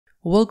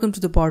Welcome to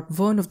the part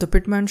 1 of the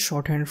Pitman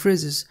Shorthand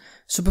phrases.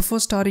 So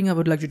before starting, I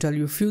would like to tell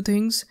you a few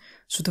things.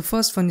 So the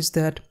first one is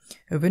that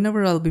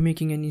whenever I'll be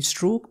making any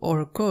stroke or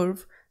a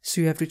curve,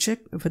 so you have to check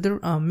whether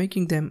I'm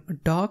making them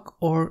dark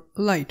or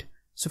light.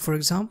 So for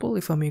example,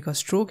 if I make a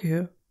stroke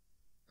here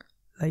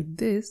like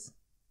this,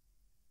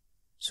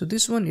 so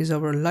this one is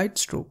our light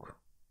stroke.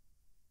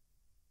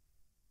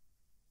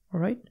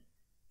 Alright,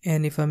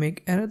 and if I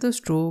make another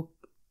stroke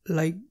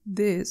like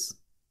this,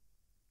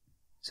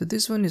 so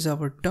this one is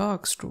our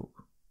dark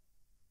stroke.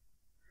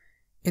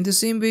 In the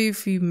same way,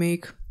 if we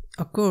make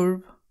a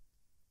curve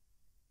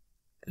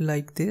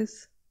like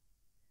this,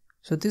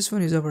 so this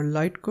one is our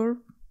light curve.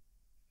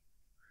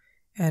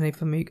 And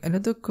if I make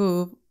another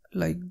curve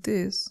like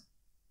this,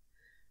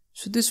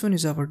 so this one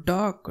is our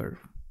dark curve.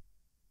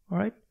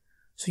 Alright,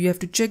 so you have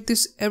to check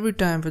this every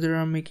time whether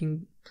I'm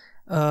making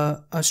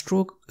a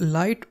stroke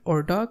light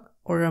or dark,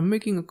 or I'm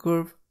making a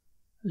curve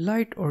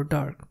light or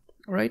dark.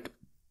 Alright,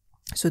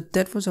 so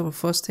that was our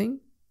first thing.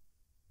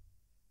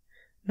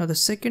 Now the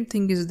second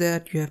thing is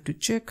that you have to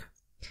check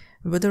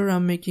whether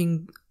I'm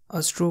making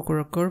a stroke or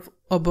a curve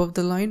above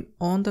the line,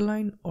 on the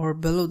line, or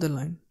below the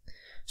line.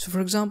 So for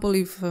example,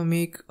 if I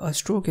make a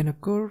stroke and a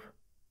curve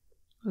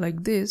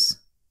like this,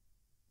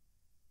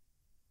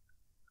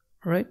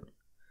 right?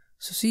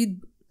 So see,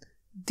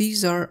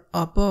 these are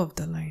above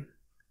the line,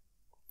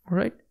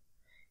 right?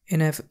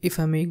 And if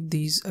I make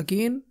these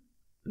again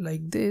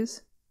like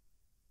this,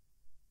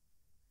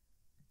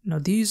 now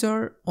these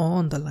are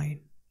on the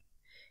line.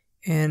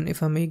 And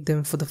if I make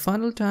them for the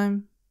final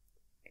time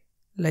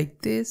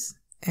like this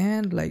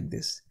and like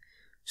this,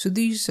 so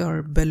these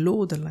are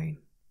below the line.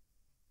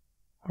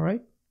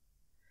 Alright,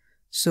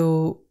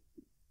 so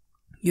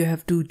you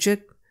have to check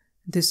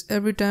this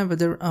every time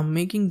whether I'm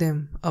making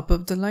them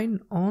above the line,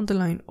 on the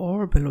line,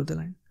 or below the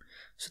line.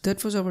 So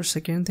that was our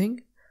second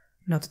thing.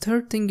 Now the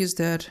third thing is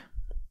that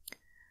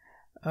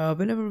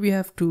whenever we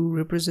have to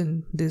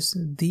represent this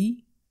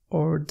the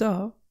or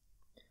the,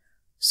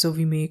 so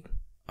we make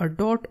a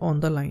dot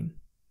on the line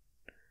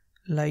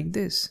like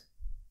this,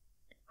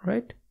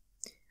 right?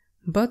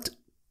 But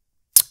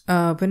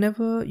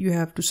whenever you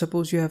have to,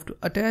 suppose you have to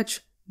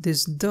attach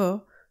this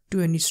the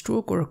to any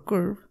stroke or a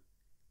curve,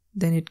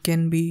 then it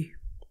can be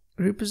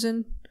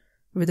represented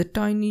with a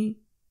tiny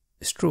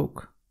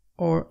stroke,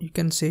 or you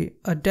can say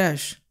a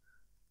dash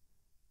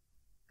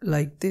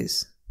like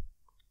this.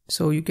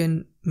 So you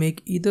can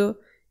make either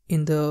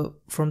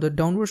from the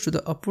downwards to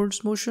the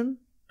upwards motion,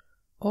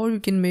 or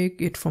you can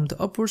make it from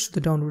the upwards to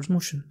the downwards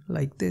motion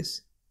like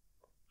this,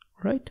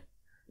 right?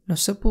 Now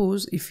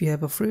suppose if you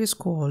have a phrase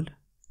called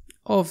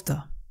of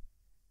the.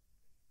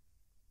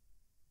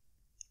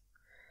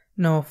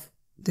 Now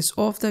this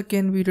of the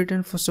can be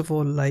written first of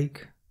all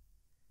like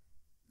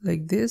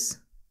this.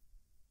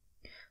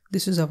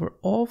 This is our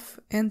of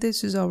and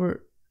this is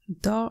our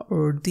the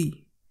or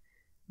the.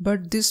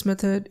 But this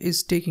method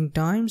is taking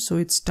time, so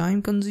it's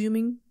time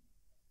consuming.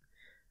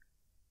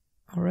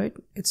 Alright,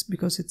 it's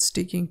because it's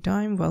taking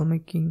time while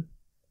making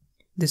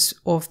this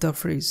of the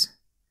phrase.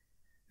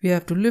 We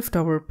have to lift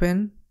our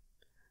pen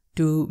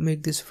to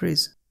make this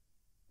phrase.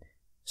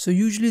 So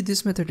usually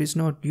this method is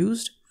not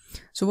used.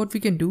 So what we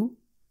can do,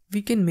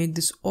 we can make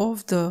this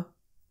of the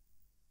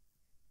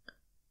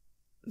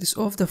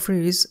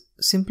phrase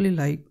simply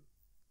like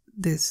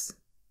this.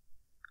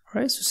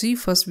 Alright, so see,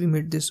 first we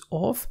made this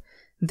of,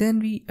 then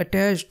we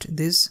attached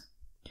this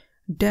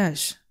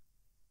dash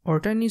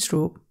or tiny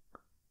stroke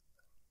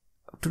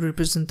to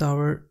represent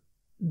our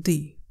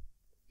the,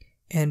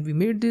 and we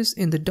made this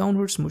in the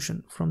downwards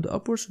motion, from the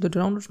upwards to the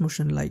downwards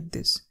motion like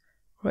this,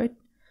 right?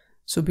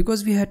 So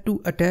because we had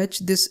to attach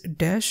this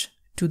dash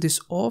to this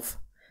of,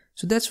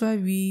 so that's why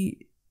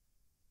we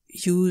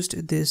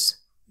used this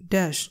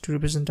dash to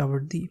represent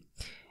our the.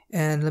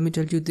 And let me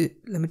tell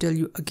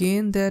you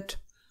again that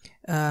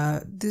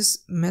this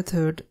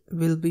method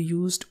will be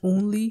used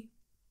only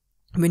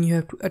when you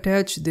have to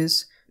attach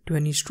this to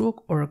any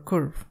stroke or a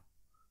curve,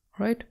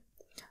 right?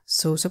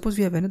 So suppose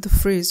we have another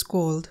phrase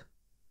called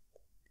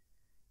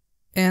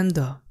and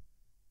the.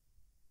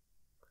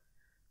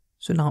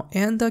 So now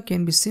and the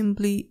can be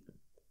simply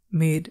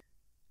made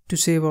to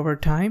save our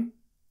time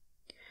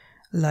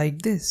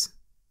like this,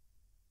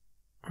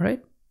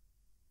 right?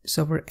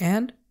 So our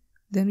and,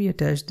 then we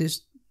attach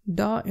this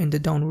the in the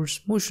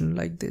downwards motion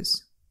like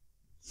this.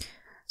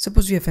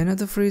 Suppose we have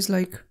another phrase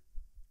like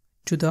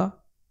to the.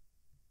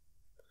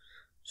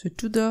 So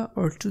to the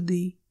or to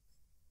the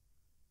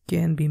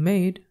can be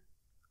made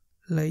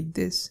like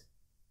this,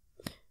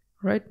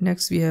 right?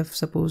 Next we have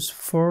suppose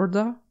for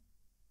the.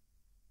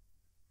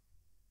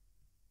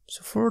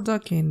 So for the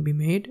can be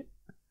made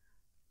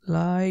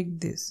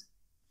like this.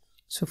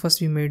 So first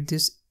we made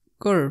this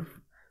curve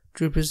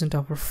to represent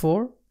our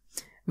for,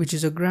 which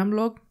is a gram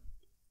log.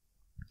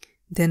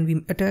 Then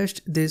we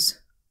attached this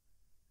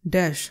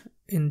dash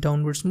in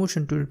downwards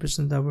motion to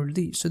represent our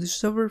the. So this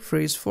is our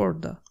phrase for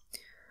the.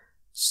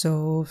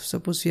 So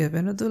suppose we have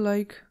another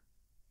like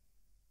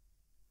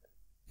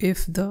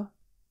if the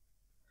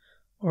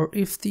or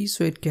if the,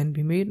 so it can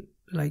be made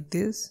like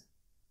this,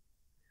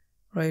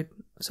 right?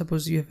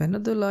 suppose you have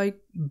another like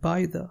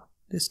by the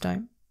this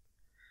time.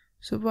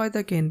 So by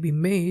the can be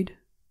made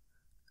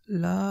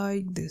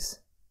like this.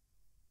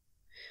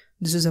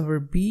 This is our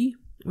B,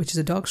 which is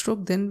a dog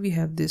stroke. Then we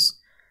have this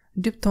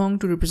diphthong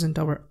to represent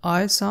our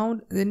I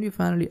sound. Then we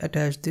finally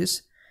attach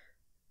this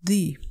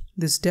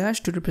this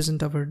dash to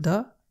represent our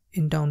the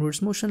in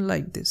downwards motion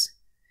like this.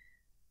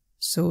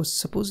 So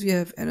suppose we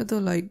have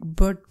another like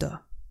but the.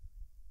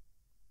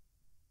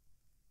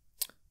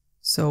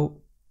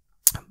 So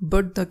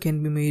but the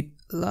can be made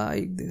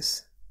like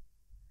this.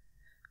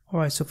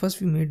 Alright, so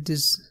first we made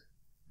this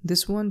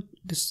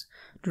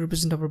to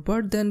represent our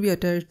but, then we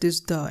attach this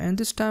the, and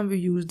this time we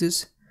use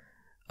this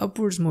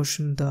upwards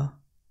motion the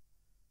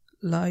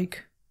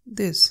like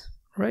this,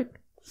 right?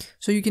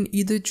 So you can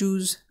either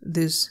choose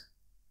this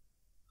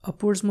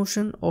upwards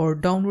motion or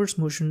downwards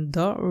motion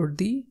the or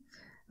the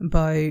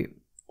by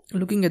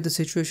looking at the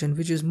situation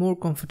which is more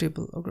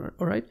comfortable.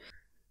 Alright,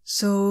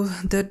 so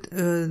that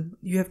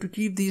you have to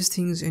keep these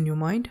things in your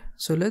mind.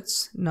 So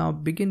let's now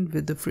begin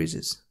with the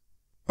phrases.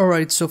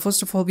 Alright, so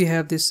first of all we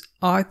have this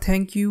I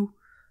thank you.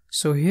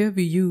 So here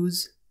we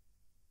use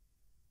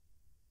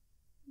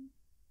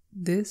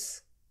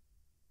this.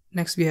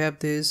 Next we have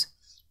this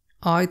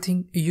I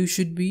think you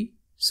should be.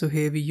 So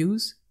here we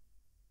use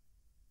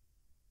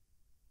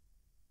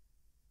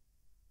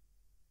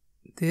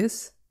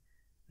this.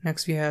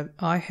 Next we have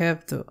I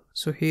have the.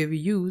 So here we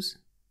use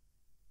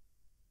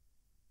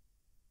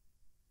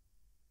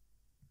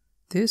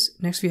this.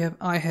 Next we have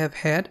I have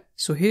had.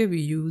 So here we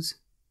use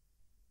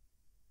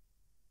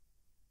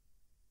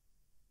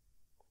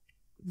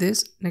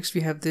this. Next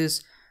we have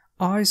this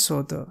I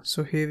saw the.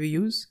 So here we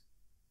use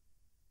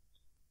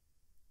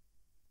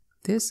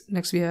this.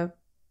 Next we have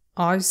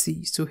I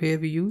see. So here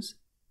we use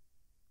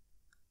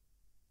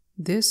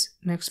this.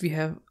 Next we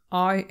have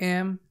I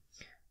am.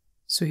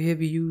 So here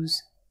we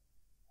use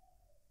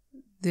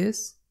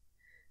this.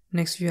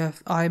 Next we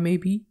have I may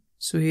be.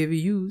 So here we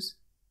use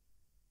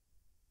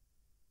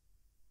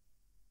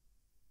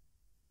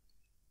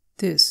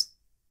this.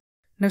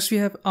 Next we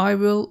have I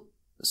will.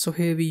 So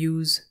here we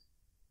use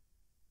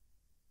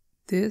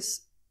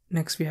this.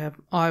 Next we have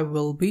I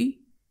will be.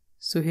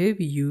 So here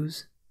we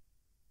use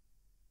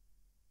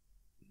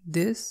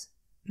this.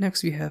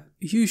 Next we have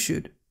you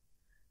should.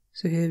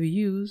 So here we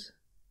use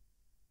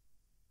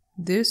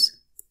this.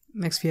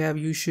 Next we have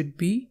you should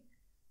be.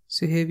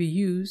 So here we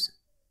use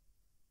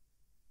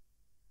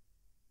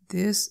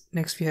this.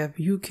 Next we have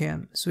you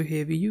can. So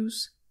here we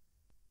use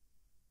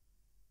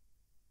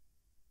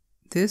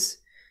this.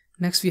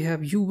 Next we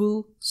have you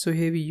will. So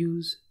here we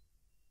use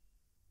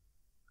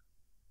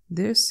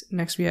this.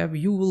 Next we have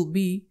you will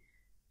be.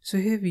 So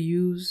here we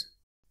use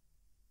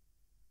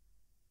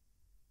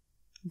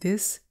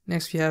this.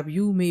 Next we have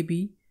you may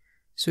be.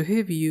 So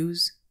here we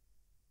use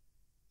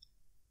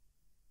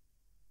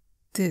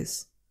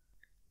this.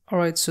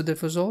 Alright, so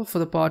that was all for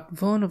the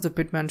part 1 of the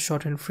Pitman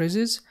shorthand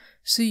phrases.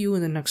 See you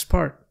in the next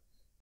part.